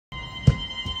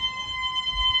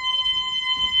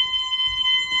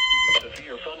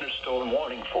thunderstorm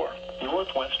warning for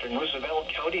northwestern Roosevelt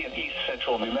County in east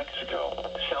central New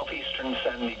Mexico, southeastern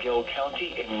San Miguel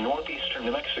County in northeastern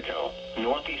New Mexico,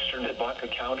 northeastern Abaca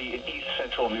County in east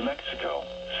central New Mexico,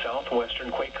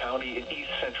 southwestern Quake County in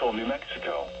east central New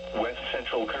Mexico, west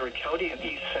central Curry County in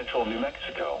east central New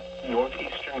Mexico,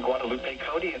 northeastern Guadalupe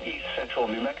County in east central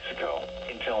New Mexico,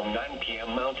 until 9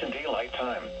 p.m. Mountain Daylight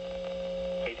Time.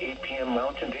 At 8 p.m.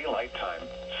 Mountain Daylight Time,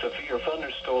 severe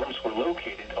thunderstorms were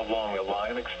located along a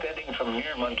line extending from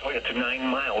near Montoya to 9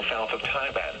 miles south of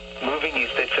Taiban, moving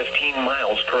east at 15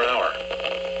 miles per hour.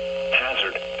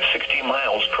 Hazard, 60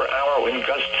 miles per hour wind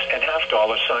gusts and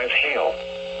half-dollar-size hail.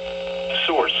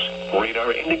 Source,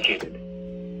 radar indicated.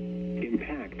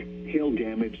 Impact, hail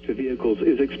damage to vehicles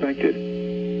is expected.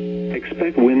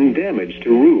 Expect wind damage to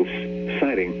roofs,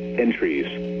 siding, and trees.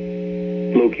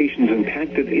 Locations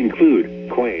impacted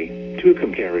include Quay,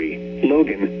 Tucumcari,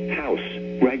 Logan, House,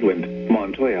 Ragland,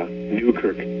 Montoya,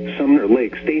 Newkirk, Sumner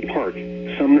Lake State Park,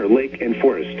 Sumner Lake and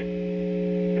Forest.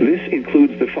 This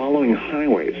includes the following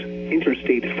highways: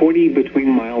 Interstate 40 between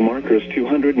mile markers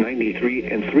 293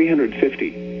 and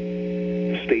 350.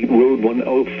 State Road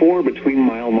 104 between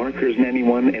mile markers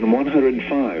 91 and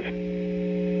 105.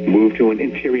 Move to an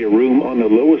interior room on the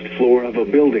lowest floor of a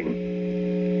building.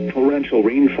 Torrential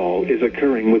rainfall is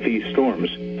occurring with these storms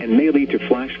and may lead to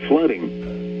flash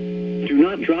flooding. Do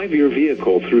not drive your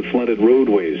vehicle through flooded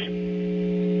roadways.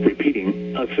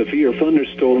 Repeating, a severe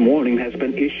thunderstorm warning has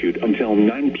been issued until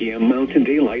 9 p.m. Mountain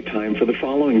Daylight Time for the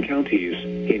following counties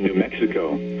in New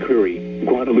Mexico: Curry,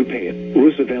 Guadalupe,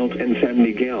 Roosevelt, and San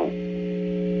Miguel.